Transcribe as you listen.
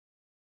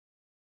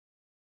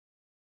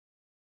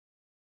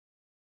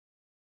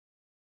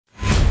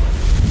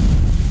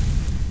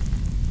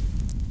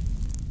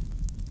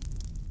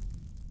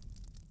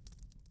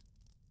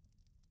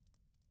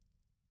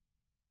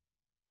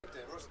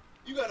there.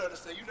 You got to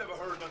understand, you never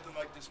heard nothing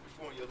like this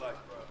before in your life,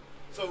 bro.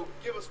 So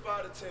give us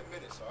 5 to 10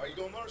 minutes, all right?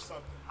 You're going to learn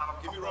something.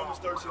 Give me Romans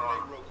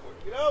 13:8 real quick.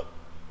 You know?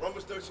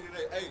 Romans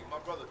 13:8. Hey, my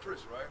brother Chris,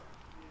 right?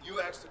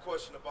 You asked a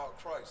question about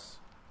Christ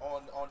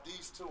on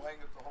these two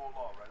hanging the whole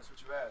law, right? That's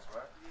what you asked,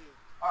 right? Yeah.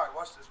 All right,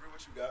 watch this. Read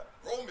what you got.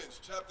 Romans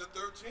chapter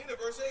 13 and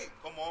verse 8.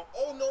 Come on.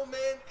 Owe no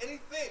man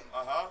anything,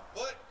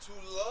 but to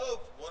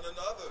love one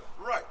another.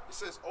 Right. It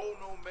says, owe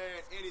no man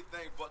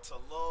anything but to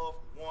love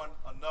one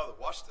another.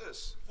 Watch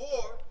this.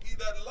 For he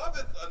that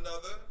loveth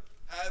another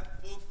hath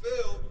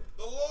fulfilled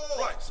the law.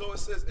 Right. So it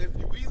says, if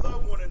we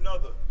love one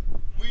another,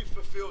 we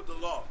fulfilled the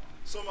law.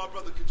 So my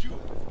brother, could you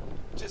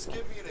just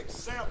give me an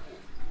example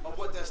of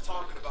what that's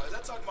talking about? Is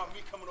that talking about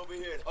me coming over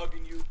here and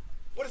hugging you?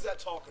 What is that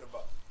talking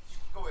about?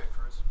 Go ahead,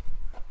 Chris.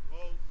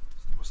 Well,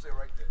 we'll stay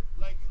right there.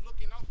 Like you're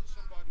looking out for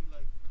somebody,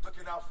 like.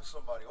 Looking out for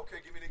somebody. Okay,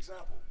 give me an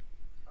example.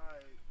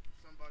 Alright,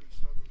 somebody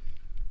struggling.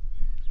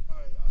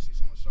 Alright, I see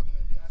someone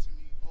struggling. They asking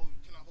me, oh,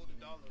 can I hold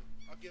 $1?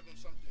 I'll give them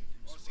something.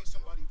 Or see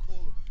somebody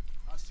poor.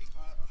 I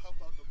help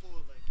out the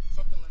poor, like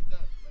something like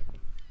that.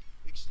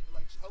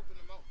 Like helping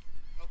them out.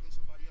 Helping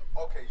somebody else.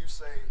 Okay, you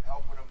say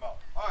helping them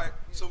out. All right,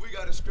 so we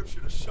got a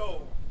scripture to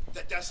show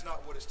that that's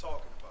not what it's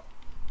talking about.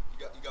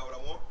 You got what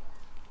I want?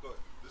 Go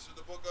ahead. This is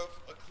the book of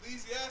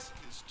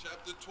Ecclesiastes,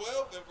 chapter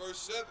 12 and verse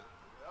 7.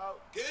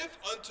 Give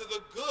unto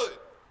the good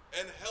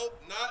and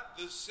help not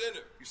the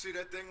sinner. You see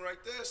that thing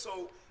right there?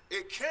 So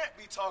it can't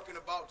be talking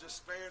about just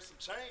sparing some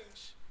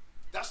change.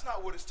 That's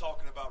not what it's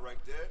talking about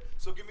right there.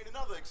 So give me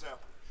another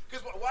example.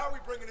 Because why are we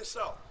bringing this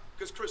up?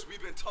 Because, Chris,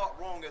 we've been taught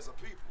wrong as a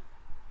people.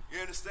 You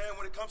understand?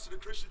 When it comes to the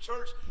Christian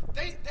church,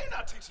 they're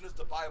not teaching us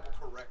the Bible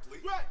correctly.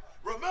 Right.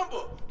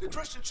 Remember, the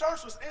Christian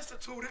church was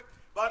instituted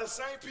by the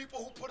same people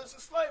who put us in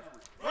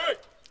slavery. Right.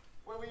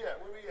 Where we at?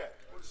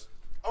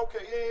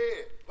 Okay,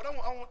 yeah. But I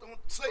want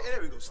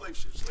there we go, slave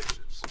ships.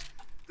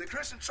 The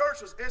Christian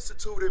church was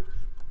instituted.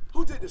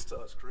 Who did this to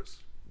us, Chris?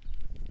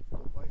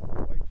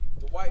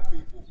 The white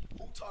people.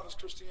 Who taught us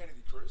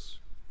Christianity, Chris?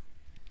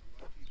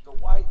 The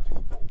white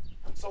people.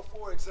 So,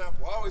 for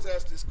example, I always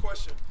ask this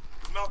question.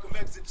 Malcolm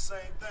X did the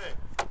same thing.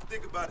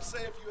 Think about it.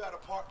 Say if you had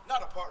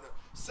not a partner.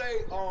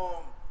 Say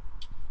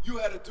you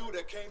had a dude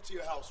that came to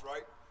your house,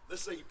 right?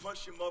 Let's say you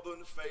punched your mother in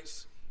the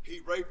face, he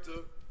raped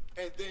her,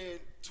 and then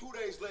 2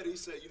 days later he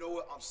said, you know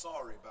what, I'm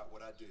sorry about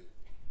what I did.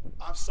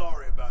 I'm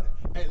sorry about it.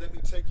 Hey, let me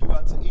take you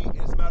out to eat.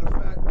 And as a matter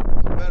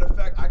of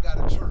fact, I got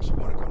a church. You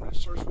want to come to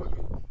this church with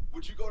me?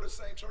 Would you go to the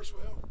same church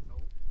with him? No.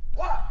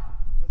 Why?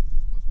 Because he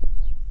just punched my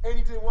mom. And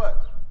he did what?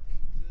 And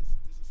he just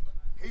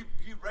disrespected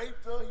her. He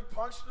raped her, he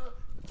punched her.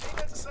 Ain't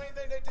that the same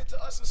thing they did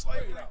to us in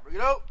slavery? Bring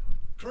it out.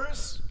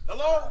 Chris,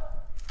 hello?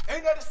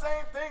 Ain't that the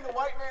same thing the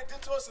white man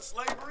did to us in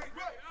slavery?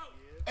 Right.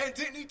 Yeah. And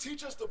didn't he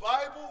teach us the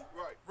Bible?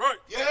 Right.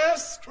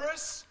 Yes,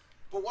 Chris.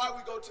 But why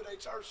we go to their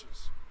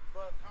churches?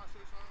 But can I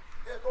say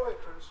something? Yeah, go ahead,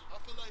 Chris. I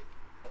feel like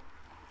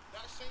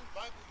that same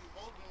Bible you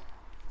holding,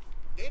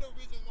 they the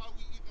reason why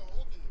we even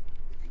holding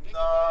it.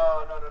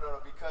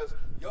 No. Because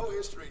your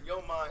history in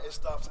your mind, it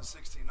stops in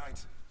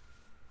 1619.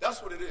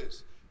 That's what it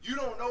is. You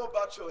don't know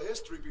about your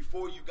history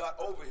before you got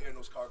over here in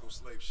those cargo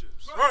slave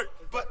ships. Right.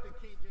 But the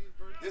King James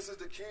Version? This is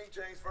the King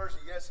James Version.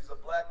 Yes, he's a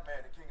black man,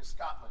 the King of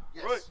Scotland.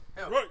 Yes,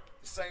 right. Him. Right.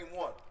 The same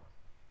one.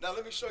 Now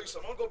let me show you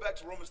something. I'm gonna go back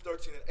to Romans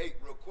 13 and 8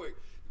 real quick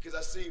because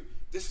I see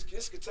this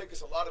could take us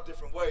a lot of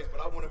different ways,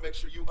 but I want to make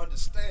sure you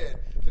understand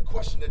the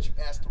question that you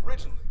asked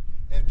originally,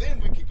 and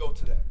then we can go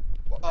to that.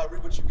 Well,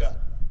 read what you got.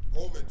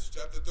 Romans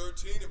chapter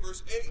 13 and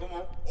verse 8. Come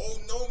on. Owe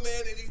no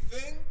man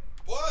anything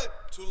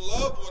but to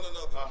love one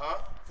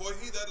another. For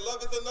he that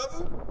loveth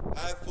another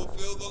hath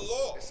fulfilled the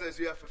law. It says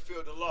you have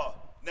fulfilled the law.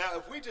 Now,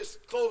 if we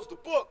just close the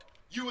book,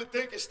 you would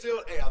think it's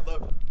still, hey, I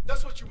love you.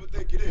 That's what you would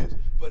think it is.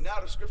 But now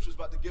the scripture is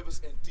about to give us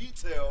in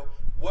detail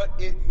what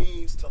it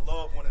means to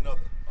love one another.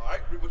 All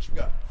right, read what you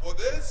got. For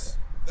this,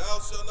 thou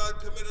shalt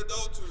not commit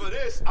adultery. For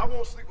this, I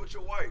won't sleep with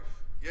your wife.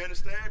 You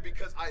understand?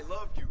 Because I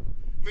love you.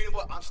 Meaning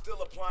what? I'm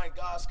still applying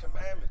God's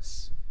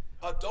commandments.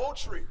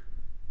 Adultery.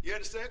 You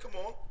understand? Come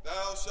on.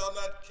 Thou shalt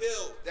not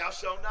kill. Thou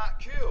shalt not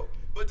kill.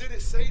 But did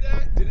it say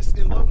that? Did it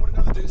in love one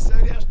another? Did it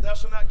say that? Thou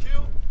shalt not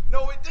kill?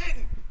 No, it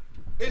didn't.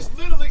 It's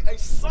literally a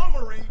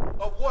summary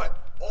of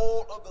what?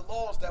 All of the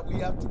laws that we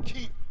have to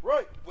keep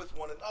with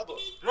one another.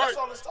 That's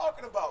all it's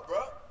talking about,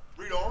 bro.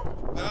 Read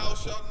on. Thou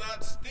shalt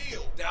not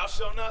steal. Thou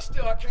shalt not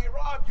steal. I can't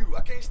rob you.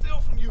 I can't steal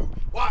from you.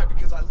 Why?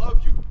 Because I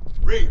love you.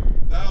 Read.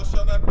 Thou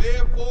shalt not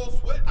bear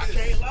false witness. I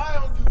can't lie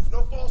on you.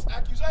 No false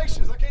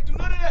accusations. I can't do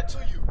none of that to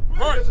you.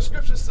 Because the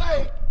scriptures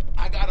say,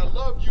 I gotta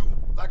love you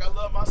like I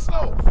love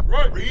myself.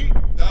 Read.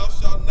 Thou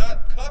shalt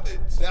not covet.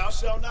 Thou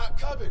shalt not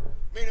covet.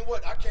 Meaning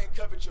what? I can't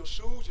covet your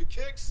shoes, your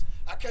kicks.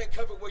 I can't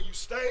covet where you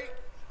stay.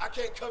 I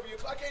can't cover your.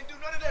 I can't do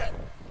none of that.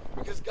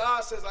 Because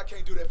God says I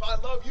can't do that. If I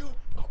love you,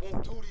 I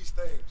won't do these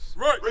things.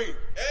 Read.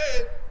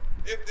 And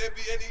if there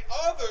be any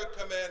other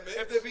commandment.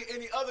 If there be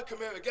any other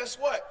commandment, guess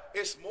what?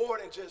 It's more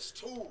than just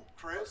two,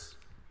 Chris.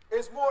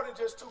 It's more than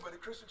just two. But the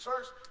Christian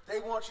church, they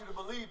want you to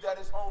believe that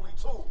it's only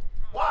two.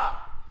 Why?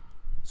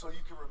 so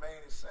you can remain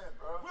in sin,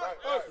 bro.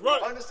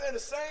 Right. Understand, the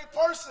same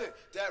person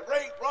that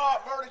raped,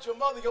 robbed, murdered your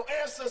mother, your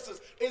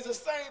ancestors, is the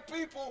same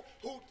people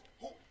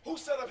who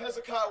set up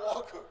Hezekiah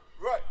Walker.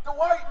 Right. The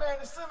white man,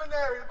 the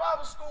seminary, the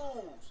Bible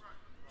schools.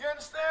 You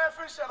understand?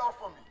 Finish that off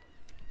for me.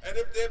 And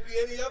if there be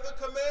any other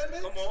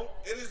commandment, Come on.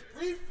 it is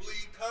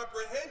briefly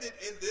comprehended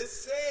in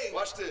this saying.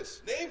 Watch this.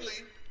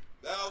 Namely,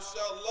 thou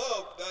shalt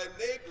love thy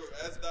neighbor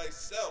as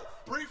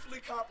thyself. Briefly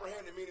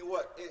comprehended, meaning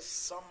what? It's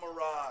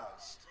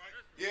summarized.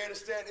 You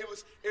understand? It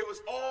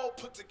was all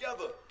put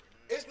together.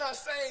 It's not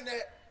saying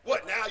that,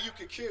 what, now you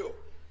can kill.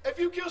 If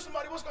you kill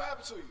somebody, what's going to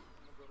happen to you?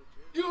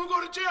 You're going to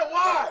go to jail.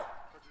 Why?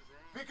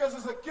 Because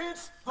it's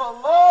against the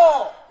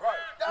law. Right.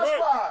 That's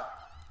why.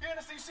 You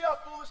understand? You see how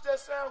foolish that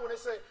sounds when they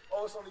say,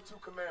 oh, it's only 2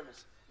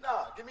 commandments.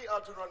 Nah, give me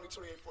Deuteronomy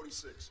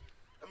 28:46.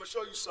 I'm going to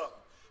show you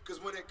something.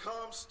 Because when it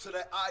comes to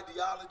that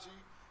ideology,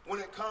 when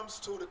it comes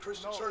to the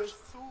Christian church.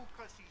 It's 2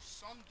 because he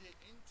summed it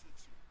into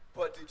 2.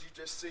 But did you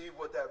just see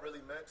what that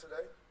really meant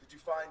today? Did you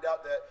find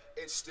out that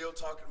it's still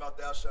talking about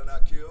thou shalt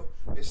not kill?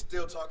 It's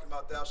still talking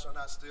about thou shalt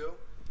not steal?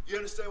 You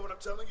understand what I'm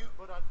telling you?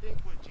 But I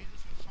think what Jesus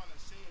was trying to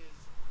say is,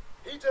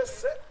 He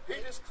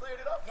just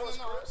cleared it up for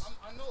us, Chris.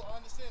 I know, I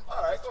understand. But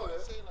All right, I'm just go trying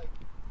ahead. to say, like,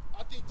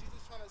 I think Jesus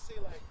is trying to say,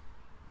 like,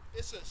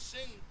 it's a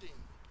sin thing,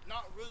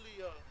 not really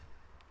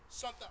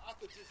something I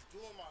could just do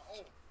on my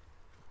own.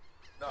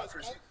 Nah,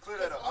 Chris, clear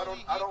that up.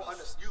 I don't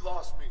understand. You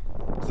lost me.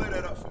 Clear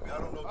that up for me. I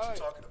don't know what you're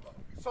talking about.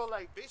 So,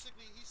 like,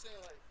 basically, he's saying,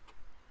 like,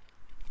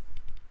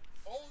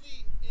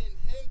 only in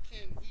him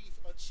can we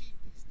achieve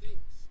these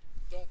things.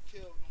 Don't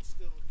kill, don't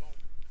steal, don't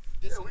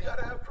this and We that.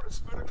 gotta have the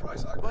Spirit of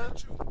Christ. I agree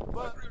with you.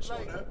 I agree with you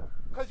on that.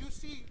 Because you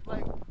see,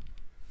 like,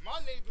 my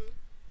neighbor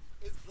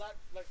is black,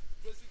 like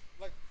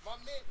my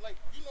man, like,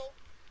 you know,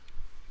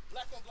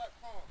 black on black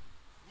crime.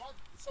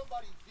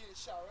 Somebody getting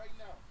shot right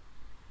now.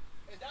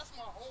 And that's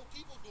my own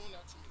people doing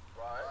that to me.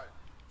 Right.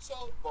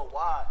 So, But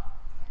why?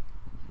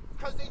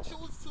 because they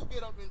choose to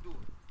get up and do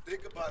it.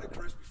 Think about it,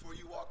 Chris, before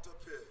you walked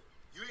up here.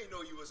 You ain't know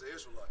you was an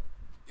Israelite.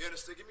 You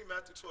understand? Give me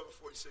Matthew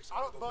 12:46.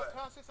 I'm But gonna can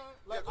I go back. say something?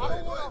 Like, go I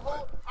ahead, don't want to go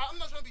ahead. hold, I'm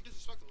not trying to be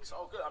disrespectful. It's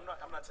all good. I'm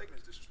not taking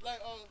this disrespect.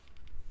 Like,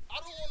 I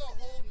don't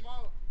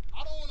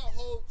want to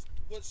hold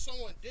what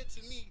someone did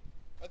to me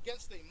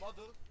against their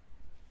mother.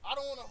 I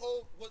don't want to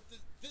hold what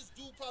this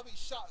dude probably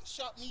shot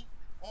me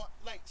on,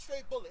 like,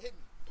 straight bullet hit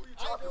me. Who you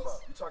talking about?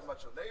 You talking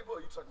about your neighbor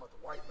or you talking about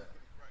the white man?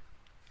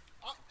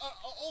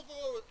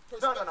 Overall No.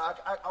 perspective.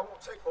 I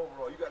won't take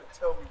overall. You got to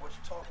tell me what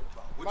you're talking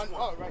about. Which one?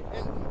 Oh, right.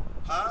 And,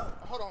 Huh?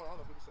 hold on.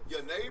 What you say?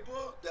 Your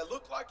neighbor that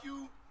looked like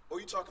you, or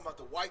you talking about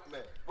the white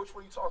man? Which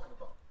one you talking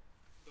about?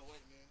 The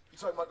white man. You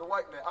talking about the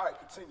white man? All right,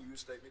 continue your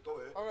statement. Go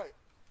ahead. All right.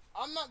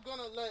 I'm not going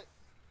to let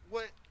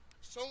what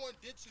someone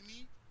did to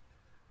me,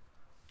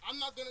 I'm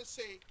not going to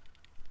say,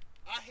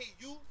 I hate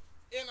you,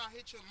 and I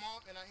hate your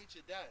mom, and I hate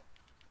your dad.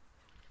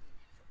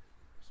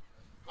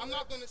 I'm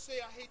not going to say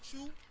I hate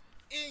you,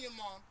 and your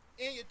mom,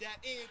 and your dad,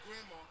 and your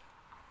grandma.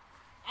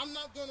 I'm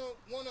not going to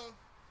want to,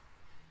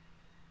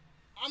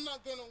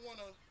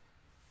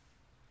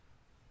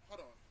 hold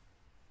on.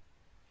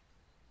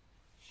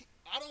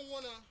 I don't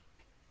want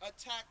to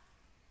attack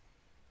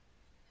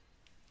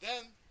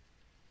them,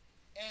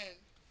 and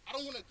I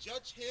don't want to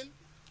judge him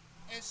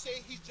and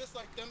say he's just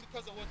like them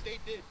because of what they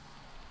did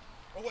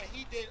or what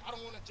he did. I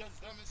don't want to judge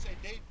them and say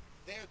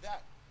they're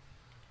that.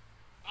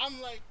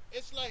 I'm like,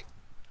 it's like,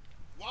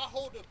 why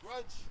hold a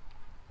grudge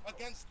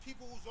against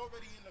people who's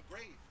already in the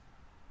grave?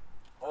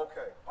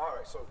 Okay. All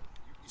right. So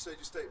you said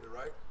your statement,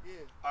 right? Yeah.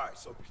 All right.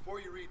 So before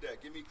you read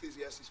that, give me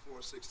Ecclesiastes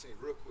 4:16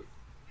 real quick.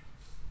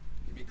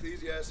 Give me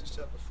Ecclesiastes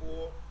chapter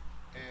 4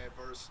 and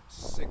verse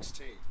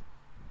 16.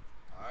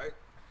 All right.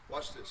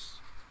 Watch this.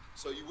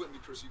 So you with me,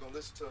 Chris? You gonna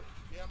listen to?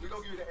 Yeah. We're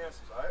gonna give you the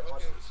answers. All right.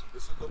 Watch Okay. this.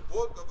 This is the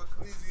book of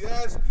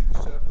Ecclesiastes,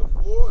 chapter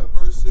 4 and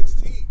verse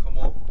 16. Come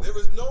on. There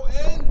is no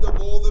end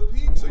of all the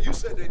people. So you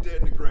said they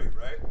dead in the grave,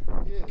 right?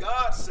 Yeah.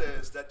 God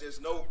says that there's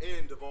no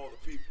end of all the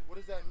people. What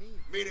does that mean?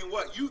 Meaning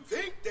what? You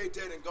think they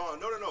dead and gone.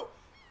 No.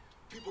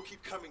 People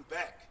keep coming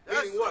back.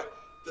 That's Meaning what?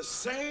 The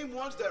same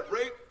ones that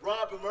raped,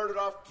 robbed, and murdered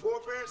our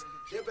foreparents,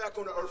 they're back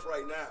on the earth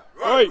right now.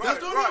 Right.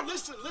 No,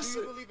 listen.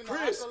 believe in the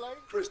Chris, afterlife?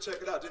 Chris,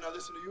 check it out. Didn't I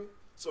listen to you?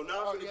 So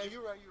now I'm yeah, finna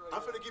you're right.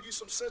 I'm finna give you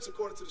some sense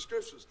according to the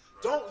scriptures.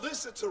 Don't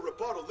listen to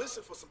rebuttal.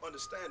 Listen for some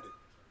understanding.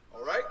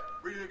 All right?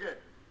 Read it again.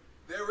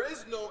 There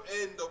is no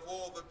end of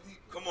all the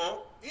people. Come on.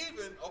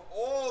 Even of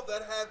all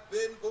that have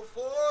been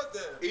before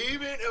them.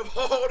 Even of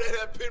all that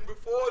have been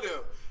before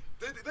them.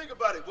 Think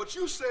about it. What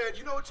you said,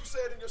 you know what you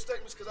said in your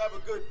statements, because I have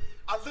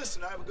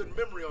a good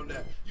memory on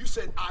that. You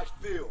said, I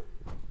feel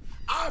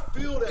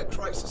that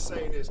Christ is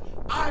saying this.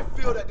 I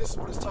feel that this is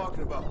what it's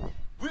talking about.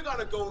 We're going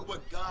to go with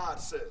what God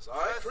says. All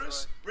right,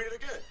 Chris? Read it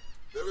again.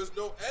 There is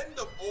no end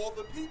of all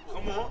the people.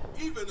 Come on.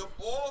 Even of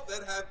all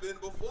that have been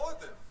before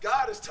them.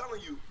 God is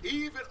telling you,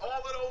 even all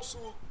of those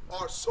who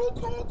are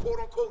so-called,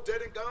 quote-unquote,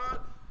 dead and gone,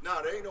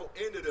 there ain't no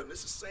end of them.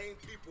 It's the same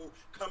people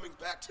coming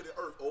back to the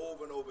earth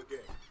over and over again.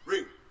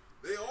 Read.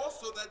 They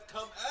also that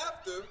come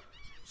after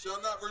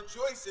shall not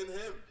rejoice in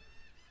him.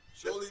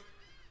 Surely.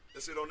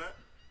 That's it on that?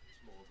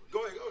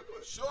 Go ahead.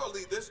 ahead.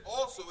 Surely this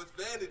also is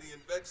vanity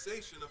and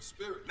vexation of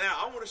spirit. Now,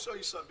 I want to show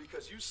you something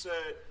because you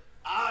said,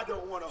 I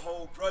don't want to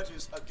hold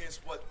grudges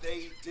against what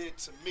they did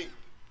to me.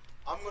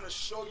 I'm going to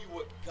show you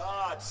what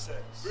God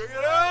says. Bring it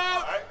up!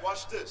 All right,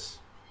 watch this.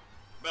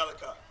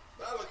 Malachi.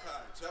 Malachi,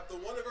 chapter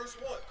 1 and verse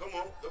 1. Come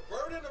on. The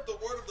burden of the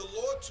word of the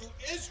Lord to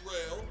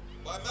Israel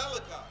by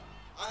Malachi.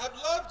 I have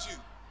loved you,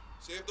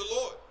 saith the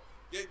Lord.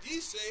 Yet ye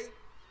say,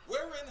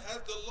 wherein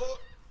hast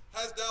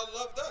thou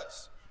loved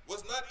us?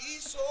 Was not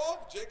Esau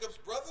Jacob's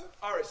brother?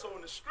 All right, so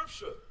in the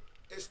scripture,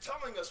 it's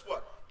telling us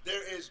what?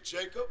 There is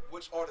Jacob,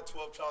 which are the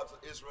 12 tribes of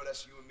Israel.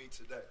 That's you and me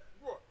today.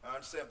 I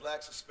understand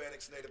blacks,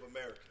 Hispanics, Native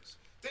Americans.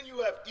 Then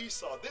you have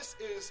Esau. This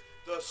is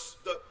the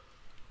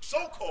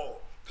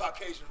so-called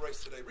Caucasian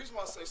race today. The reason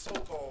why I say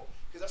so-called,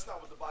 because that's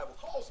not what the Bible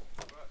calls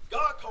them.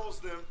 God calls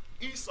them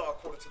Esau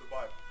according to the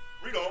Bible.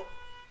 Read on.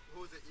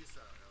 Who's the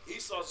Esau?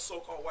 Esau's a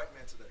so-called white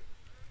man today.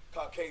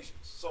 Caucasians,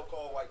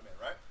 so-called white man,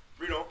 right?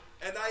 Read on.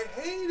 And I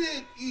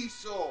hated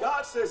Esau.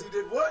 God says he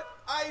did what?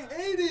 I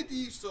hated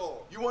Esau.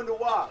 You wonder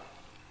why?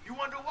 You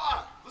wonder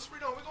why? Let's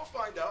read on. We're going to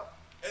find out.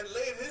 And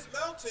laid his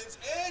mountains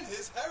and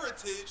his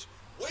heritage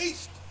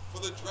waste for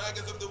the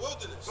dragons of the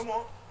wilderness. Come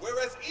on.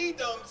 Whereas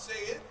Edom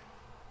saith,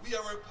 we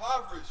are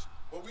impoverished,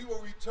 but we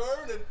will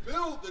return and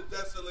build the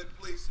desolate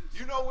places.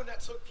 You know when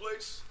that took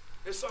place?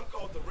 It's something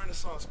called the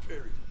Renaissance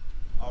period.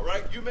 All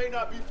right? You may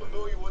not be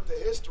familiar with the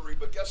history,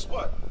 but guess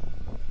what?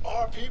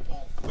 Our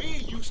people, we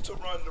used to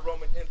run the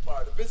Roman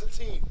Empire, the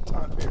Byzantine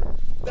time period.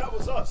 That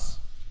was us.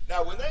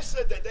 Now, when they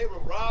said that they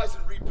would rise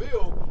and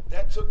rebuild,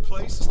 that took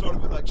place. It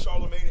started with like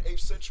Charlemagne in the 8th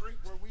century.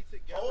 Were we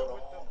together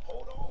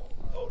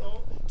Hold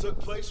on. Took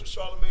place with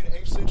Charlemagne in the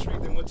 8th century,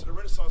 then went to the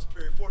Renaissance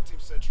period,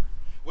 14th century.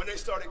 When they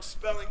started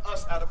expelling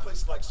us out of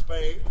places like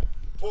Spain,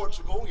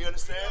 Portugal, you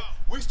understand?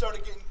 We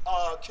started getting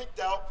kicked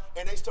out,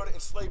 and they started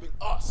enslaving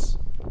us.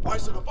 All right,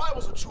 so the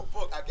Bible's a true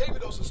book. I gave you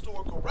those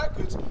historical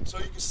records so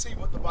you can see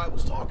what the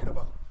Bible's talking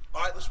about.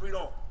 All right, let's read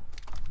on.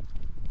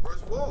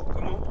 Verse 4.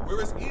 Come on.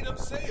 Whereas Edom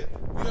saith,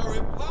 we are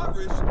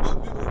impoverished,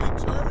 but we will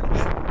return and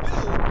build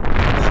the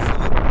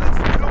desolate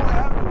places. You know what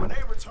happened? When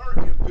they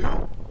returned and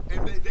built,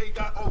 and they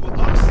got over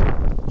us,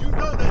 you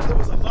know that there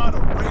was a lot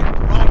of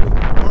rape,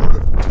 robbery, and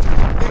murder.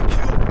 They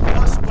killed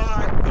us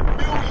by the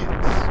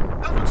millions.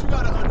 That's what you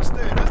got to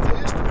understand. That's the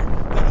history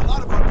that a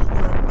lot of our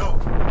people don't know.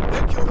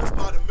 They killed us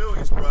by the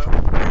millions, bro.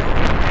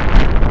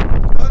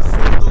 Thus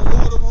saith the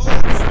Lord of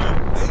hosts,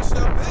 they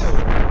shall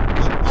build,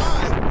 but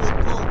I will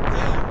throw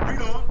down.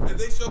 Read on. And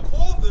they shall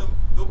call them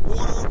the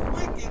border of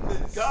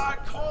wickedness. God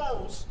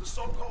calls the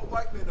so-called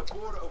white man the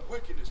border of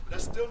wickedness, but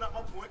that's still not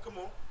my point. Come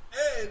on.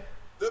 And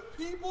the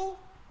people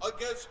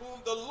against whom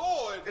the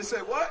Lord... It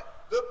said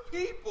what? The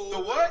people... The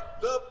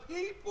what? The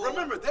people...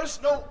 Remember,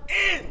 there's no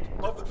end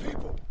of the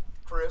people,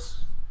 Chris.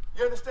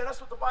 You understand? That's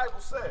what the Bible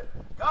said.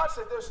 God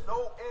said there's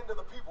no end of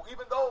the people,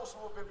 even those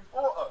who have been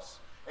before us.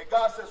 And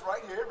God says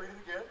right here, read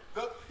it again.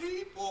 The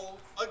people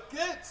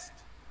against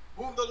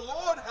whom the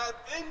Lord hath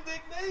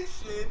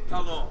indignation...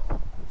 How long?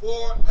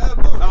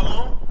 Forever. How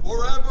long?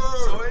 Forever.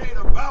 So it ain't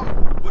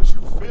about what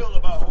you feel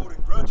about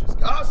holding grudges.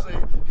 God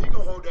said he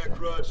gonna hold that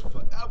grudge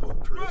forever,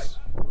 Chris.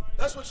 Right.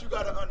 That's what you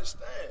gotta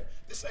understand.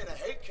 This ain't a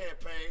hate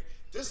campaign.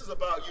 This is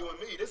about you and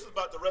me. This is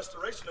about the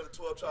restoration of the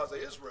 12 tribes of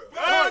Israel.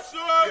 That's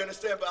right. You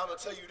understand? But I'm gonna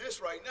tell you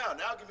this right now.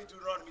 Now give me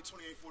Deuteronomy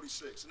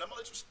 28:46. And I'm gonna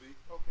let you speak.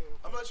 Okay.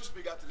 I'm gonna let you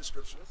speak after the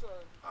scripture. That's all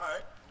right. All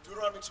right.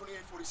 Deuteronomy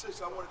 28:46.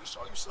 I wanted to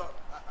show you something.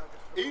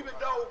 Even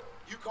though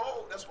you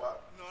cold, that's why.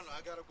 No,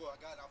 I gotta go. I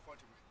got an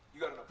appointment. You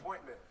got an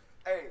appointment.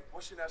 Hey,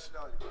 what's your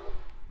nationality, bro?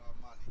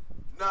 Mali.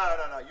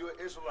 Nah. You an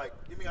Israelite.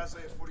 Give me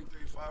Isaiah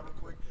 43:5 real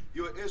quick.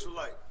 You an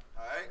Israelite.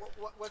 All right?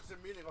 What's the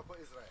meaning of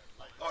Israel?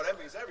 Oh, that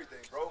means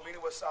everything, bro.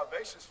 Meaning what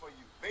salvation's for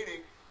you.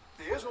 Meaning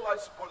the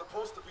Israelites were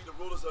supposed to be the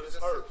rulers of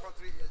this earth.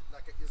 Country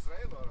like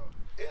Israel or?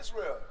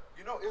 Israel.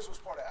 You know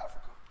Israel's part of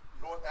Africa.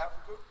 North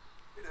Africa.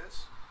 It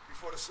is.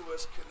 Before the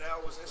Suez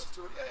Canal was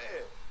instituted.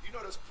 Yeah. You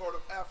know that's part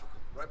of Africa,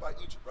 right by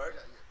Egypt, right?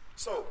 Yeah.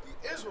 So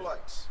the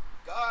Israelites,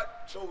 God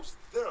chose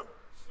them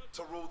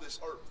to rule this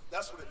earth.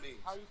 That's what it means.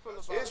 How you feel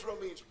about Israel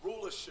means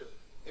rulership.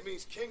 It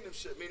means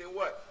kingdomship, meaning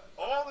what?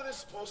 All of this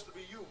is supposed to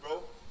be you,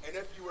 bro. And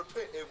if you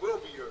repent, it will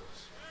be yours.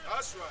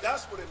 That's right.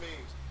 That's what it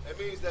means. It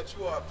means that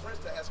you are a prince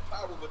that has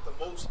power with the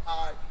Most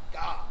High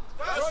God.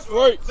 That's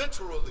right.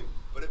 Literally.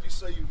 But if you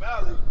say you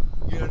Mali,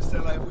 you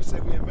understand, like if we say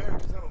we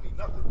Americans, that don't mean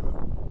nothing,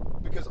 bro.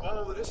 Because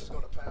all of this is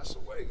going to pass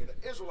away. And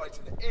the Israelites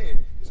in the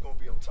end is going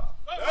to be on top.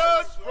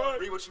 That's right.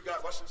 Read what you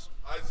got. Watch this.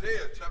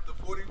 Isaiah chapter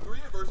 43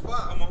 and verse 5.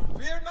 Come on.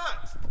 Fear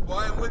not, for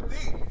I am with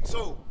thee.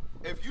 So,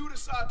 if you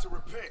decide to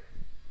repent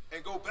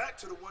and go back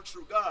to the one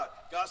true God,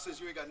 God says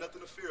you ain't got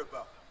nothing to fear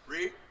about.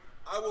 Read.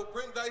 I will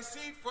bring thy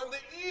seed from the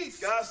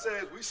east. God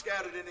says we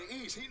scattered in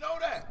the east. He know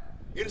that.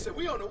 He said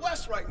we on the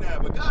west right now,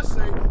 but God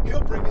said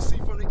he'll bring his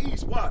seed from the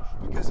east. Why?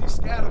 Because he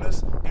scattered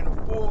us in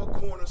the four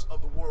corners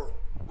of the world.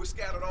 We're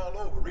scattered all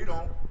over. Read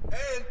on.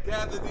 And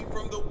gather thee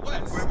from the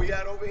west. Where we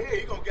at over here?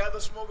 He gonna gather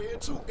us from over here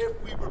too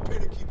if we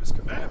repent and keep his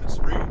commandments.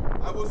 Read.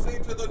 I will say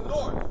to the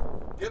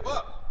north, give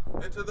up.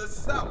 and to the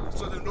south.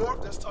 So the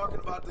north, that's talking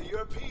about the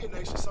European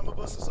nation. Some of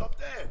us is up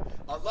there.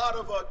 A lot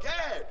of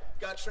Gad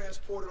got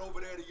transported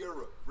over there to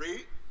Europe.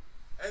 Read.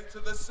 And to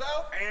the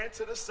south. And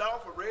to the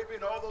south, Arabia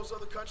and all those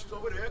other countries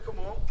over there. Come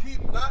on.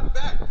 Keep not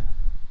back.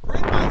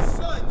 Bring my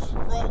sons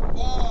from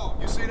far.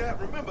 You see that?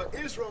 Remember,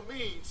 Israel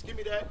means, give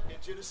me that in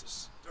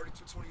Genesis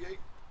 32:28.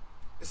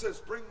 It says,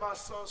 bring my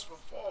sons from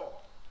far.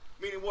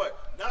 Meaning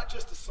what? Not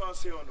just the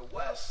sons here on the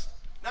west,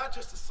 not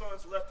just the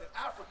sons left in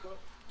Africa,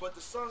 but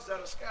the sons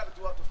that are scattered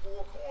throughout the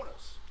four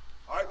corners.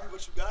 All right, read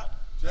what you got.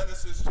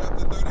 Genesis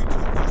chapter 32,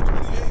 verse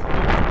 28.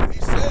 And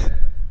he said,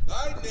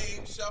 thy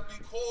name shall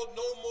be called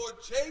no more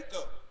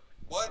Jacob,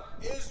 but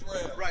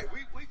Israel. Right,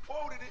 we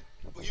quoted it,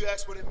 but you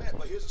asked what it meant.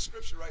 But here's a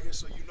scripture right here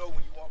so you know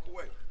when you walk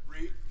away.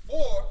 Read.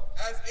 For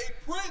as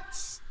a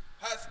prince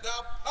hast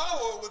thou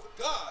power with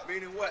God.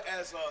 Meaning what?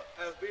 As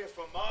being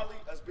from Mali,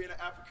 as being an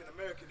African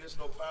American, there's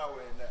no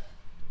power in that.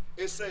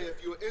 It say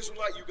if you're an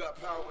Israelite, you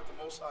got power with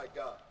the Most High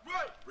God.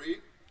 Right. Read.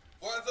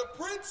 For as a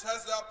prince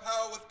hast thou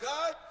power with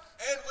God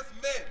and with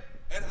men,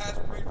 and has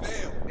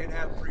prevailed. And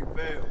have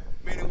prevailed.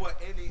 Meaning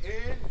what? In the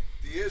end,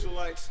 the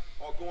Israelites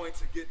are going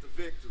to get the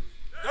victory.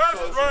 That's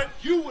so right.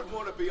 You would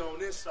want to be on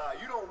this side.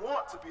 You don't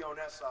want to be on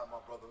that side, my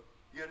brother.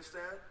 You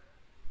understand?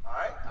 All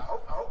right? I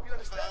hope you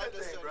understand that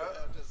thing, bro.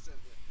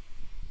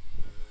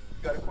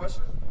 You got a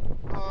question?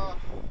 I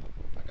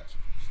got you.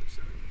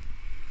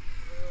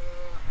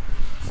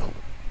 So,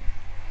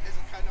 is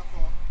it kind of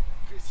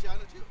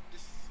Christianity?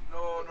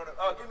 No.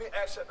 Give me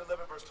Acts chapter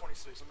 11, verse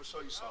 26. I'm going to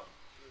show you something.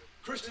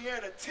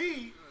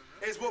 Christianity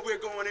is what we're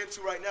going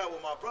into right now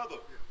with my brother.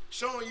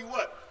 Showing you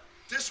what?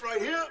 This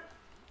right here,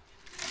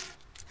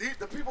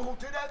 the people who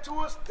did that to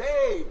us,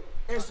 they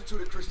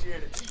instituted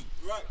Christianity.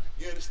 Right.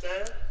 You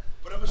understand?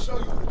 But I'm going to show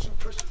you who the true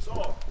Christians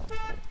are,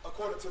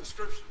 according to the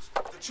scriptures.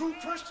 The true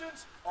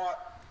Christians are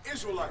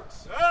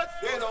Israelites.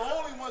 They're the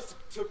only ones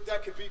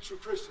that can be true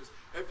Christians.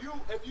 If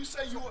you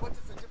say you... What is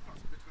the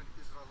difference between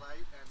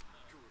Israelite and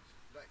Jews?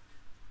 Like,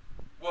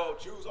 well,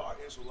 Jews are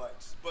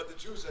Israelites. But the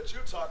Jews that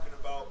you're talking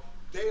about,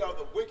 they are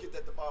the wicked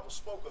that the Bible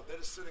spoke of. They're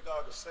the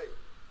synagogue of Satan.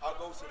 I'll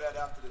go to that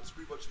after this.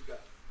 Read what you got.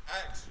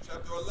 Acts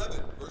chapter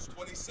 11, verse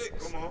 26.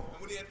 Come on.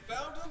 And when he had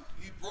found him,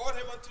 he brought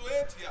him unto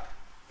Antioch.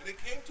 And it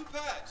came to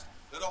pass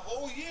that a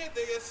whole year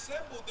they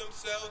assembled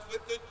themselves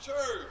with the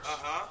church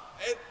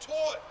and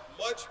taught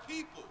much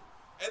people.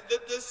 And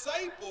the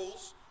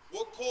disciples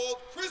were called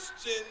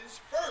Christians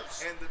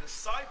first. And the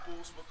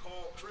disciples were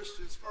called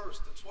Christians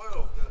first. The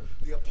 12,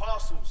 the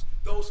apostles,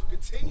 those who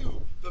continue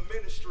the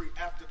ministry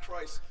after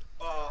Christ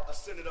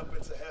ascended up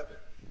into heaven.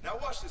 Now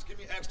watch this. Give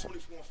me Acts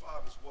 24 and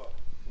 5 as well.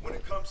 When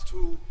it comes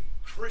to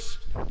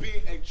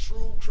being a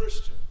true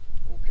Christian.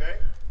 Okay?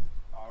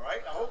 All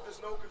right? I hope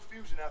there's no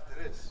confusion after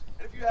this.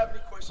 And if you have any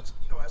questions,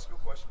 ask your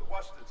question. But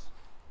watch this.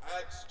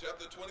 Acts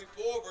chapter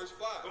 24, verse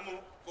 5. Come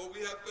on. For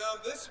we have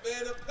found this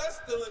man a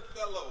pestilent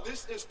fellow.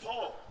 This is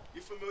Paul.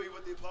 You familiar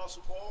with the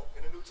Apostle Paul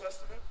in the New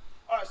Testament?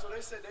 All right, so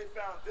they said they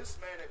found this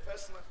man a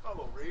pestilent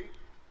fellow. Read.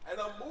 And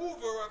a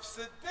mover of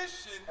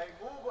sedition. A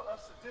mover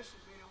of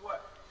sedition meaning what?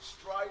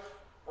 Strife,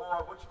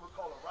 or what you would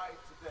call a riot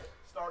today.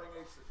 Starting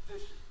a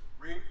sedition.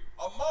 Read.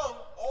 Among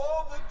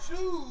all the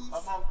Jews.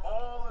 Among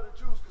all of the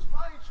Jews. Because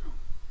mind you,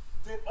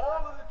 did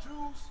all of the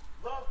Jews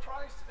love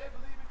Christ? Did they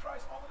believe in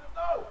Christ? All of them?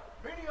 No.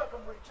 Many of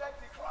them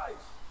rejected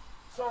Christ.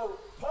 So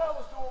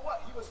Paul was doing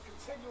what? He was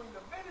continuing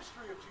the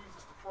ministry of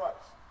Jesus to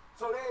Christ.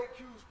 So they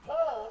accused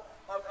Paul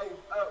of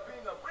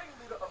being a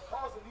ringleader of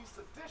causing these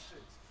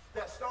seditions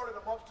that started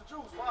amongst the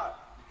Jews. Why?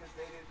 Because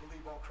they didn't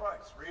believe on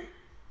Christ. Read.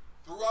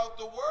 Throughout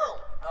the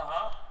world.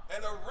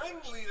 And a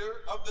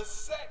ringleader of the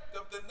sect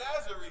of the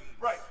Nazarenes.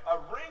 Right. A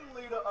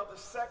ringleader of the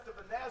sect of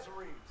the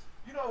Nazarenes.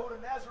 You know who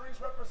the Nazarenes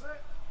represent?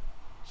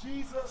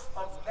 Jesus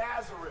of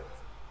Nazareth.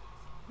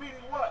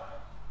 Meaning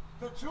what?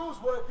 The Jews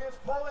were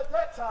against Paul at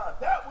that time.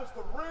 That was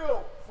the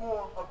real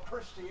form of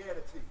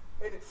Christianity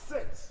in its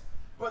sense.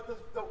 But the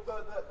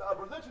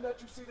religion that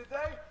you see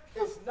today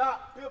is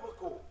not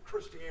biblical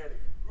Christianity.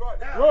 Right.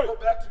 Now, go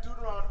back to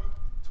Deuteronomy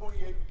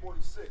 28 and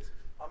 46.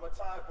 I'm going to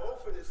tie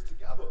both of this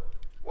together.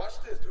 Watch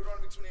this,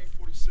 Deuteronomy 28 and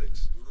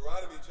 46.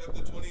 Deuteronomy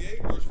chapter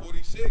 28, verse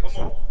 46.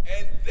 Come on.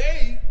 And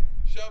they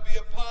shall be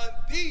upon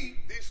thee.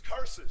 These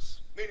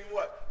curses, meaning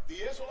what?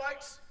 The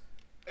Israelites,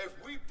 if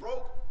we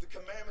broke the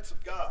commandments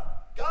of God,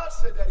 God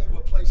said that he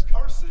would place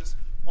curses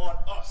on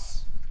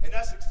us. And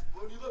that's,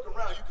 when you look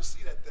around, you can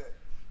see that there.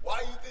 Why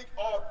do you think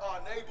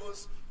our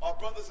neighbors, our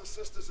brothers and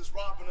sisters is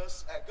robbing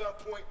us at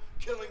gunpoint,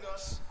 killing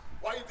us?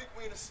 Why do you think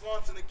we in the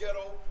slums in the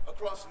ghetto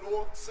across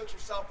North, Central,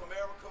 South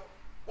America?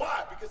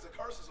 Why? Because the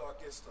curses are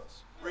against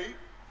us. Read.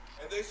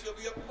 And they shall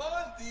be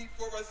upon thee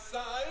for a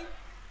sign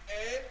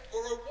and for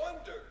a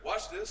wonder.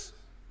 Watch this.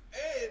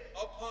 And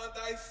upon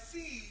thy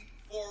seed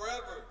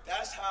forever.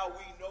 That's how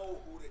we know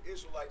who the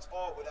Israelites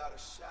are without a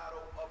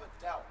shadow of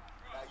a doubt.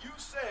 Now you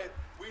said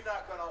we're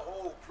not going to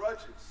hold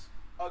grudges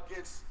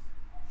against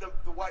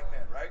the white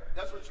man, right?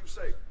 That's what you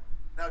say.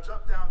 Now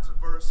jump down to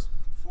verse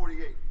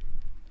 48.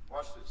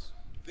 Watch this.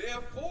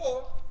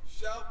 Therefore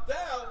shalt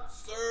thou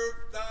serve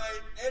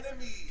thine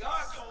enemies.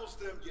 God calls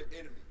them your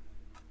enemy.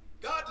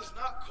 God does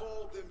not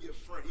call them your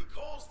friend. He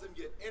calls them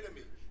your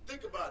enemy.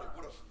 Think about it.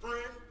 Would a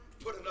friend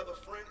put another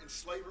friend in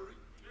slavery?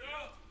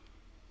 Yeah.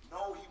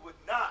 No, he would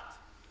not.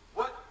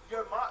 What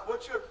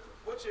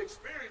you're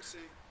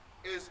experiencing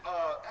is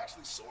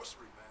actually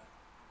sorcery, man.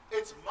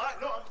 It's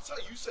no, I'm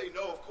telling you, you say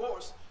no, of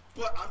course,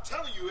 but I'm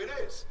telling you it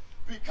is.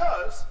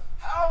 Because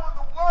how in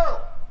the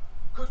world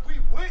could we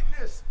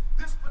witness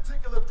this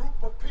particular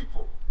group of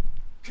people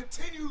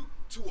continue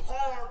to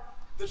harm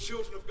the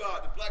children of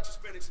God, the blacks,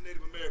 Hispanics, and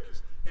Native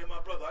Americans? And my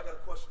brother, I got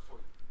a question for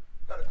you.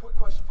 Got a quick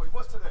question for you.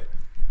 What's today?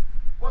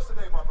 What's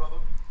today, my brother?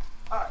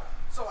 All right.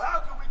 So how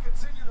can we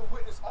continue to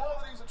witness all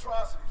of these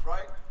atrocities,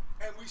 right?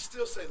 And we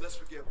still say, let's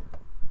forgive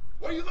them.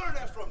 Where you learn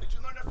that from? Did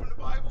you learn that from the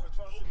Bible?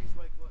 Atrocities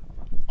like what?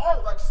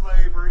 Oh, like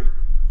slavery,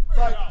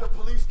 like the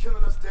police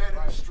killing us dead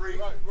in the street.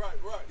 Right.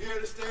 You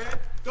understand?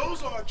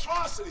 Those are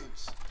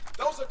atrocities.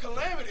 Those are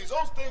calamities.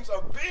 Those things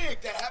are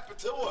big that happen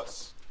to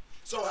us.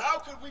 So how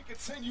could we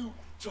continue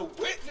to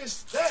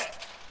witness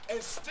that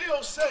and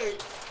still say,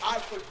 I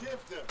forgive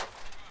them?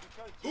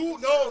 Who?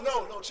 No.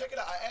 Check it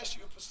out. I asked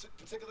you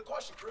a particular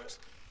question, Chris.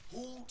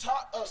 Who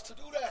taught us to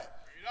do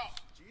that?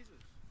 Jesus.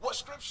 What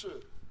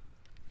scripture?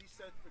 He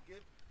said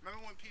forgive.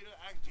 Remember when Peter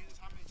asked Jesus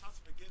how many times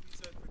to forgive? He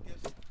said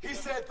forgive. He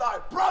said thy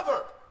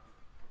brother.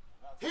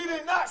 He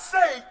did not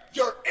say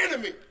your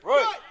enemy.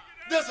 Right.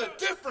 There's a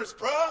difference,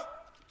 bruh.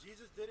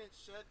 Jesus didn't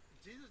shed.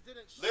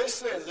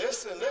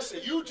 Listen.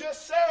 You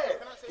just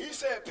said. He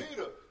said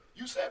Peter.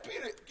 You said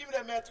Peter. Give me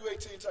that Matthew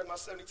 18 talking about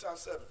 70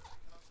 times 7.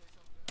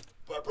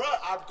 But, bro,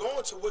 I'm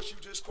going to what you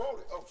just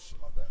quoted. Oh, shit,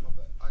 my bad.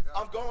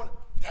 I'm going.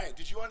 Dang,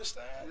 did you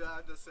understand? Yeah,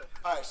 I just said.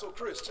 All right, so,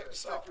 Chris, check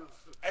this out.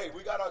 Hey,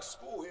 we got our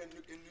school here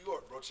in New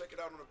York, bro. Check it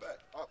out on the back.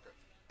 Okay.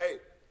 Hey,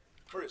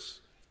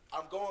 Chris,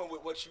 I'm going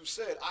with what you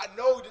said. I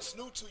know this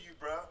new to you,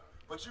 bro,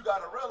 but you got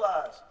to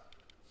realize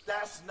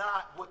that's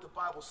not what the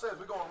Bible says.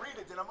 We're going to read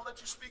it, then I'm going to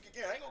let you speak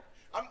again.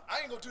 I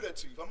ain't going to do that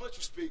to you. I'm going to let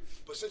you speak,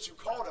 but since you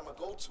called, I'm going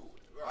to go to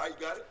it. All right,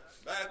 you got it?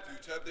 Matthew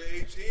chapter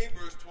 18,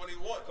 verse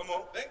 21. Come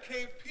on. Then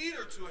came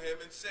Peter to him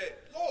and said,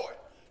 Lord,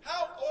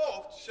 how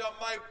oft shall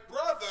my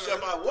brother... Shall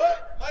my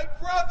what? My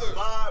brother.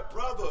 My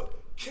brother.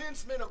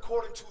 Kinsmen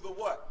according to the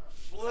what?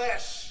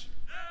 Flesh.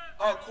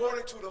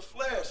 According to the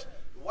flesh.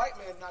 The white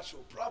man not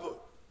your brother.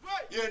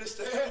 Right. You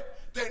understand?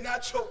 They're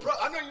not your brother.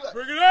 I know you like,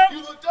 bring it up.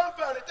 You look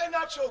dumbfounded. They're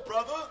not your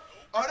brother.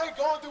 Are they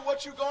going through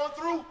what you're going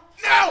through?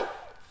 No.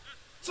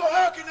 So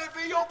how can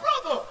they be your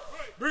brother?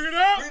 Bring it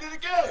up. Read it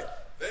again.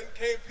 Then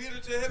came Peter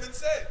to him and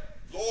said,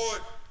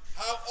 Lord,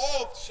 how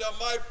oft shall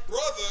my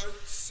brother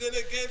sin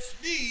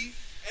against me,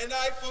 and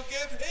I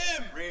forgive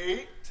him?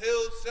 Read.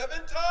 Till 7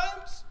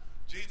 times?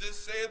 Jesus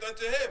saith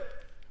unto him,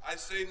 I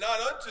say not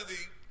unto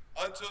thee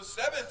until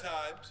 7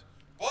 times,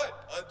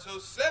 but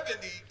until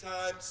 70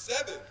 times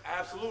 7.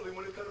 Absolutely.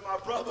 When it comes to my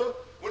brother,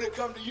 when it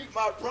comes to you,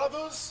 my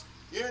brothers,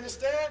 you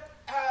understand?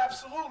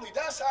 Absolutely.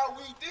 That's how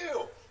we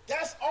deal.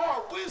 That's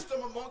our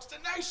wisdom amongst the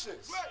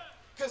nations. Right.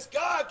 Because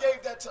God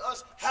gave that to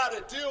us, how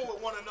to deal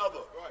with one another.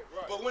 Right.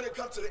 But when it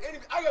comes to the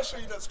enemy, I got to show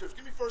you another scripture.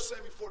 Give me 1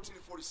 Samuel 14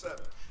 and 47.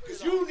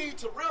 Because you need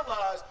to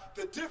realize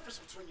the difference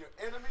between your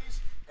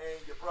enemies and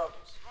your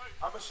brothers. Right.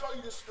 I'm going to show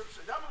you this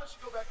scripture. Now I'm going to let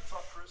you go back and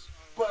talk, Chris.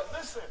 But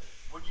listen,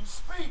 when you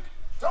speak,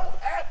 don't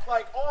act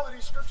like all of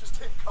these scriptures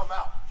didn't come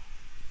out.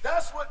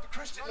 That's what the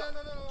Christian... No.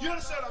 You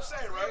understand what I'm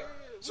saying, right?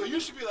 Yeah. So you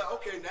should be like,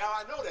 okay, now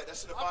I know that.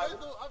 That's in the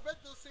Bible. I read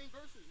those same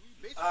verses.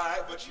 All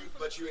right, but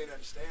you ain't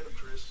understand them,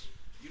 Chris.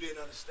 You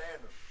didn't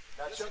understand them.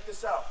 Now check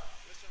this out.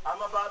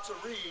 I'm about to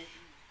read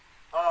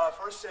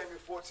 1 Samuel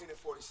 14 and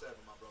 47,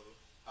 my brother.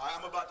 All right,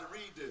 I'm about to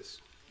read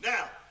this.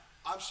 Now,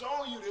 I'm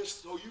showing you this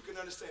so you can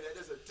understand that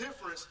there's a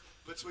difference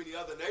between the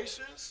other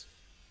nations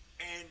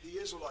and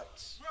the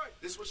Israelites. Right.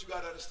 This is what you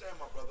got to understand,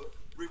 my brother.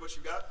 Read what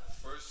you got.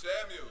 1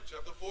 Samuel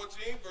chapter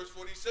 14, verse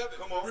 47.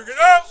 Come on. Bring it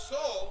up.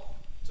 Saul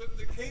took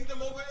the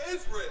kingdom over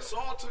Israel.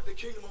 Saul took the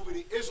kingdom over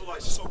the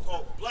Israelites, the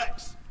so-called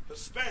blacks,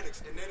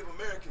 Hispanics, and Native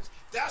Americans.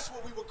 That's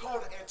what we were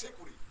called in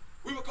antiquity.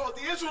 We were called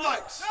the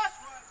Israelites. That's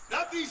right.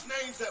 Not these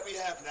names that we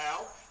have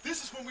now.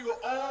 This is when we were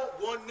all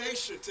one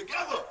nation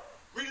together.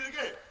 Read it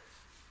again.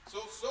 So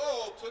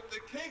Saul took the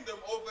kingdom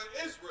over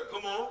Israel.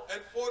 Come on.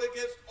 And fought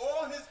against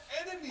all his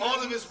enemies.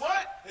 All of his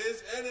what?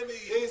 His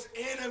enemies. His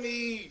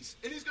enemies.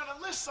 And he's going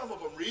to list some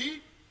of them.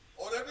 Read.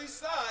 On every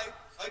side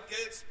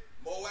against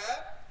Moab.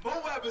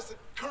 Moab is the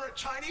current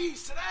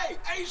Chinese today.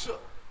 Asia.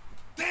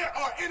 They're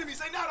our enemies.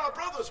 They're not our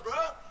brothers, bro.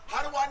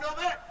 How do I know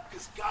that?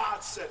 Because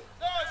God said it.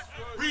 That's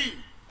right. Read.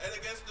 And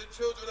against the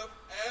children of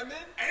Ammon.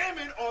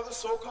 Ammon are the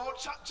so-called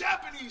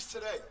Japanese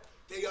today.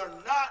 They are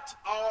not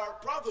our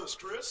brothers,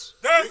 Chris.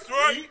 That's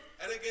right.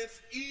 And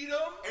against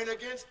Edom. And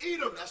against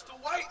Edom. That's the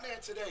white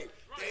man today.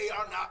 They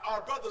are not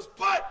our brothers,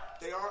 but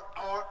they are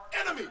our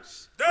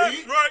enemies.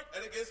 That's right.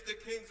 And against the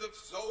kings of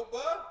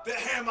Zobah. The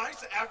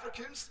Hamites, the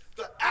Africans,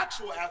 the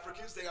actual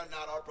Africans, they are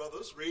not our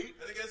brothers. Read.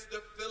 And against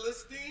the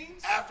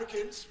Philistines.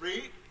 Africans.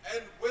 Read.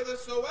 And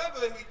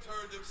whithersoever he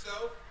turned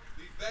himself,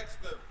 he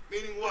vexed them.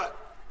 Meaning what?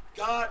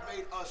 God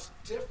made us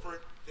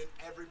different than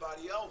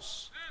everybody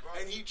else.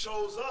 And he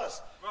chose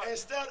us.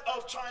 Instead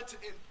of trying to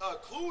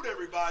include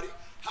everybody,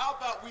 how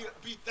about we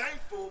be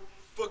thankful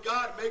for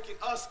God making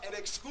us an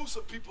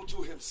exclusive people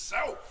to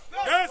himself?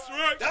 That's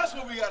right. That's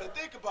what we got to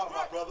think about,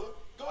 my brother.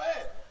 Go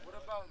ahead. What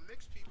about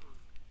mixed people?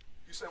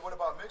 You said, what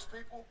about mixed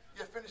people?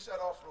 Yeah, finish that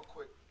off real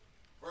quick.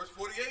 Verse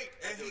 48,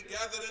 and he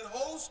gathered in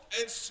hosts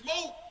and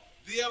smote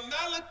the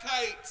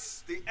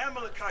Amalekites. The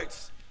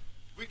Amalekites.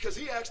 Because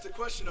he asked the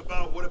question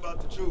about, what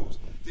about the Jews?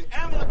 The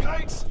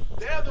Amalekites,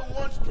 they're the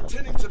ones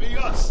pretending to be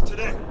us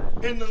today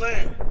in the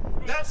land.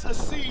 That's a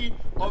seed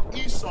of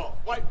Esau,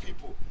 white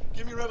people.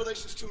 Give me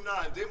Revelations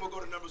 2:9. Then we'll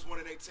go to Numbers 1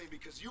 and 18.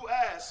 Because you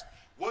asked,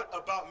 what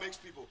about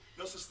mixed people?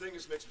 No such thing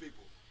as mixed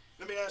people.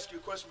 Let me ask you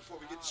a question before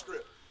we get the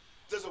script.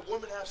 Does a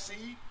woman have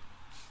seed?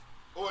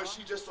 Or is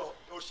she just,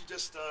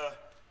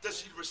 does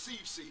she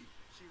receive seed?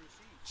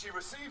 She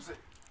receives it.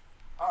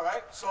 All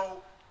right,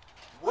 so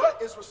what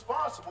is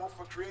responsible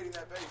for creating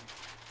that baby?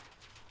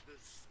 The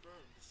sperm,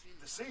 the semen.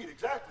 The seed,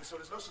 exactly. So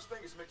there's no such thing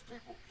as mixed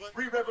people. But-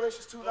 Read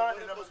Revelations 2:9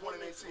 and Numbers 1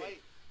 and 18.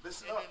 White,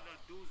 Listen and up. then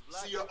the dude's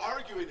black. See, you're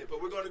arguing it,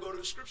 but we're going to go to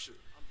the scripture.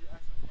 I'm just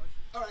asking a question.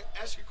 All right,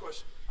 ask your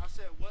question. I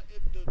said, what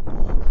if the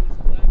dude is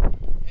black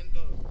and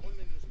the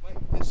woman is white?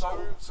 Is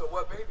her- So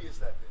what baby is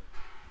that then?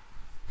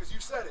 Because you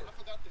said it. I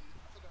forgot the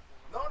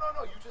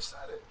No, you just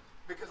said it.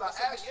 Because I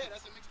said, asked yeah, you.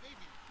 that's a mixed baby.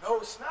 No,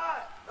 it's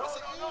not. No, Yes,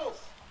 it no. is.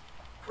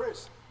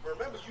 Chris,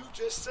 remember you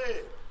just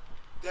said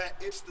that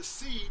it's the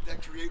seed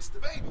that creates the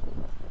baby.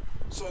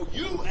 So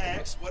you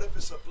asked, what if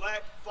it's a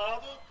black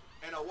father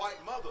and a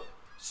white mother?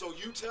 So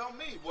you tell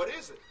me, what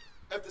is it?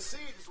 If the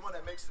seed is the one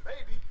that makes the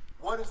baby,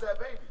 what is that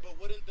baby? But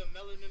wouldn't the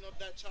melanin of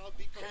that child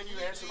be Can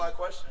completely... you answer my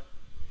question?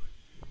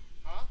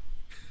 Huh?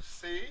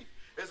 See?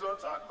 Is what I'm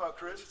talking about,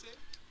 Chris. What you say?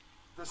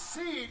 The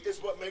seed is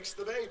what makes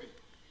the baby.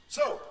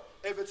 So,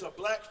 if it's a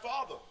black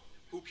father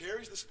who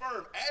carries the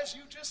sperm, as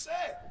you just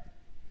said,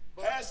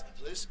 listen,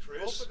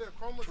 Chris, both of their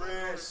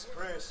chromosomes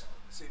Chris,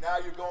 see, now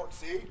you're going,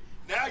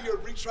 now you're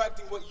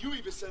retracting what you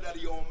even said out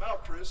of your own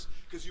mouth, Chris,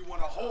 because you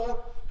want to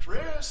hold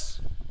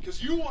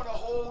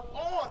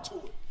on to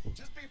it.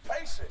 Just be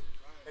patient,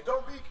 and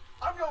don't be,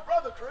 I'm your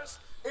brother, Chris.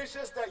 It's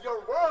just that your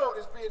world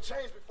is being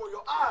changed before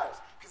your eyes,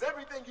 because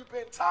everything you've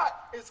been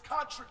taught is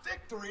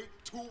contradictory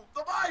to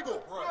the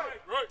Bible.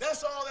 Right.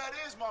 That's all that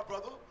is, my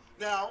brother.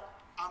 Now,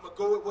 I'm going to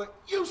go with what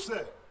you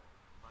said.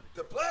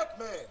 The black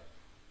man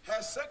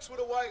has sex with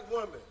a white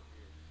woman.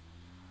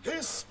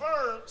 His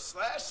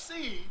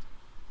sperm/seed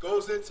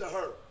goes into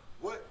her.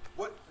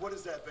 What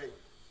is that baby?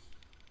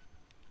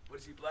 What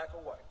is he, black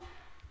or white?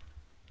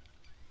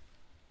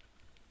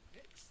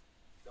 Mixed.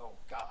 Oh,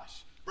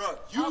 gosh. Bro,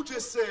 you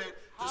just said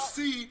the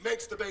seed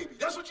makes the baby.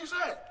 That's what you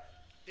said.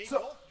 They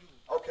both do.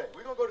 Okay,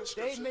 we're going to go to the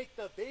scripture. They make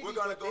the baby, We're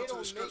going to but go they to the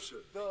don't scripture.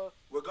 make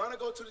We're going to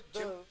go to the...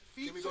 Can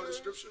we go to the features,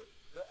 scripture?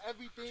 The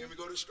everything. Can we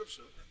go to the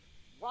scripture?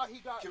 Why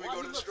he got? Can we why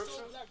go he to the looks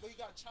scripture? So black, but he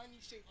got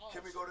Chinese shaped arms.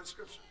 Can we go to the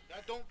scripture?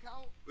 That don't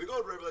count. We go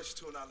to Revelation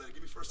 2 and 9 later.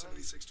 Give me 1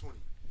 Timothy 6:20.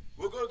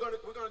 We're going to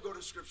go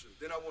to the scripture.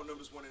 Then I want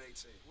Numbers 1 and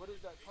 18. Where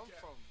does that come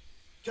from?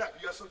 Cap,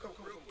 you got something?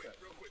 Come, Real Cap.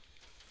 quick.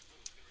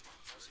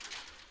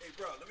 Hey,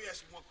 bro, let me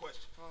ask you one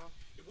question.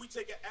 If we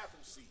take an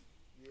apple seed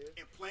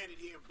and plant it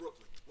here in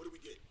Brooklyn, what do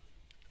we get?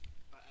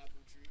 An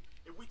apple tree.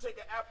 If we take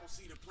an apple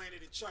seed and plant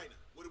it in China,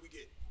 what do we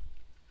get?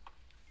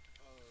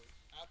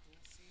 Apple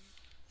seed.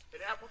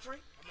 An apple tree?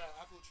 I'm not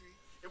apple tree.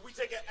 If we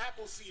take an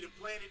apple seed and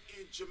plant it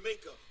in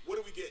Jamaica, what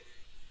do we get?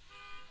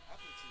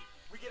 Apple tree.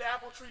 We get an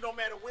apple tree no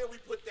matter where we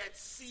put that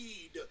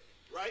seed,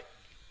 right?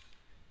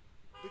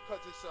 Because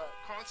it's a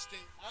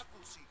constant apple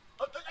seed.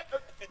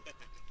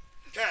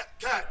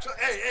 Cap,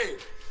 hey.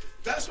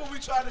 That's what we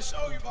try to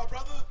show you, my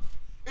brother.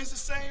 It's the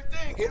same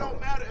thing. It don't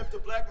matter if the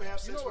black man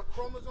has You sex know what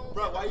chromosomes?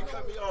 Bro, why you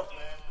cut me off,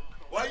 man?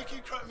 Why you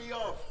keep cutting me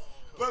off?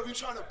 Bro, we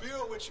trying to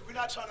build with you. We're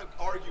not trying to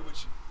argue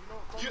with you.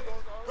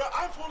 Bro,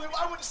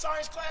 I went to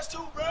science class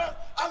too, bro.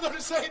 I learned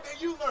the same thing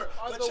you learned.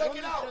 Are But the check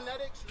it woman's out.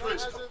 genetics not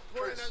Chris, as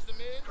important as the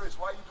man? Chris,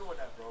 why you doing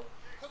that, bro?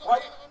 Because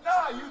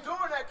I'm You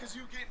doing that because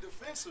you getting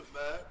defensive,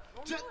 man.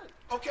 I'm Just,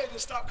 not. okay,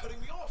 just stop cutting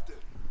me off then.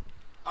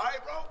 All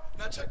right, bro?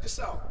 Now check this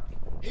out.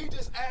 He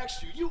just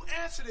asked you. You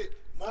answered it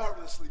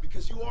marvelously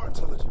because you are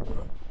intelligent,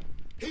 bro.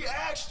 He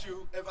asked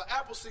you if an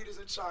apple seed is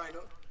in China,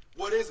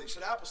 what is it? You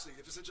said apple seed.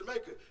 If it's in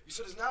Jamaica, you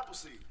said it's an apple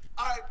seed.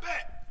 All right,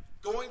 bet.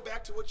 Going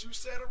back to what you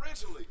said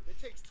originally. It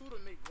takes two to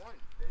make one.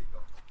 There you go.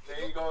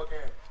 There you go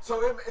again. So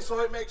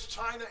it makes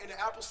China and the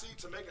apple seed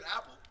to make an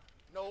apple?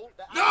 No,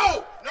 the No,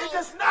 apple, it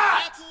does not.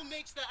 The apple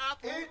makes the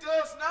apple. It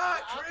does not,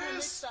 The apple makes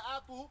Chris. the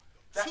apple.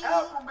 The Two,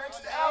 apple makes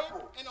a the man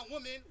apple. And a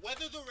woman,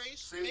 whether the race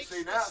See, makes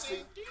see the now, same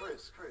see, thing.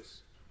 Chris.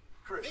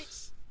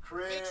 Makes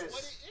what it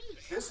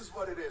is. This is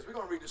what it is. We're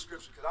gonna read the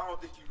scripture because I don't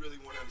think you really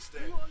want to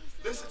understand. You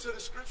understand? Listen to the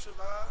scripture,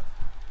 man.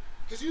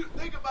 Because you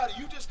think about it,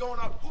 you just going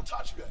up. Who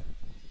taught you that?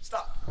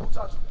 Stop. Who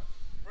taught you that?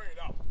 Bring it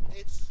out.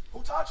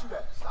 Who taught you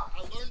that? Stop.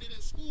 I learned it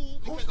in school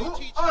because they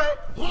teach. All right.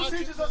 Who logic.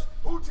 teaches us?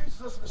 Who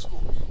teaches us in the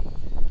schools?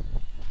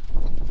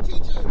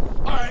 Teachers.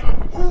 All right.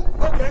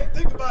 Who? Okay.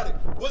 Think about it.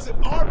 Was it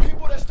our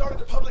people that started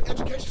the public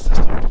education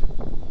system?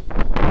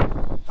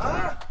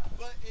 Huh?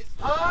 But it's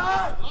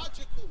Huh?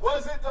 logical.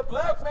 Was it the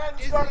black man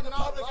who Is started it the not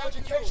public logical?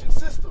 education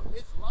system?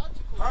 It's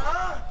logical.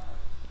 Huh?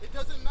 It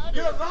doesn't matter.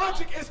 Your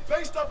logic is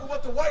based off of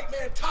what the white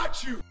man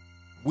taught you.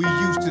 We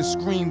used to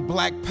scream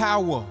black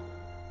power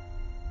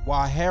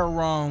while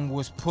heroin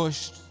was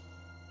pushed.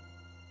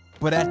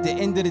 But at the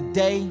end of the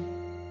day,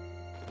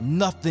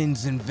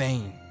 nothing's in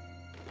vain.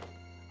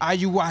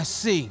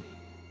 IUIC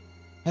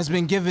has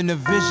been given a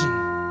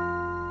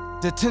vision.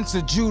 The tents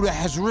of Judah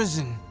has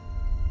risen.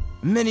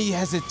 Many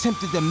has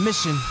attempted the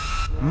mission,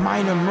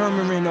 minor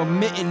murmuring,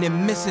 omitting,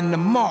 and missing the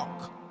mark.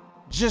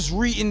 Just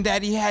reading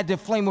that he had the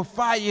flame of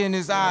fire in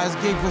his eyes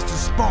gave us the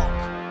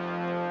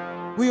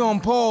spark. We on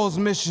Paul's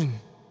mission.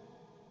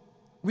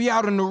 We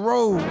out on the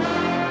road,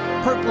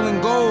 purple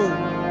and gold,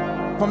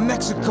 from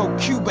Mexico,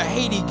 Cuba,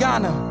 Haiti,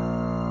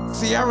 Ghana,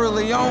 Sierra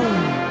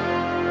Leone.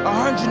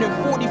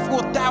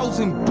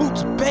 144,000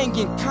 boots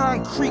banging,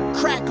 concrete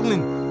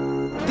crackling.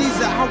 These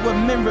are our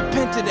men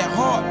repented at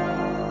heart.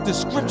 The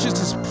scriptures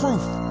is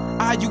proof.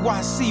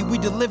 IUIC, we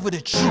deliver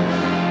the truth.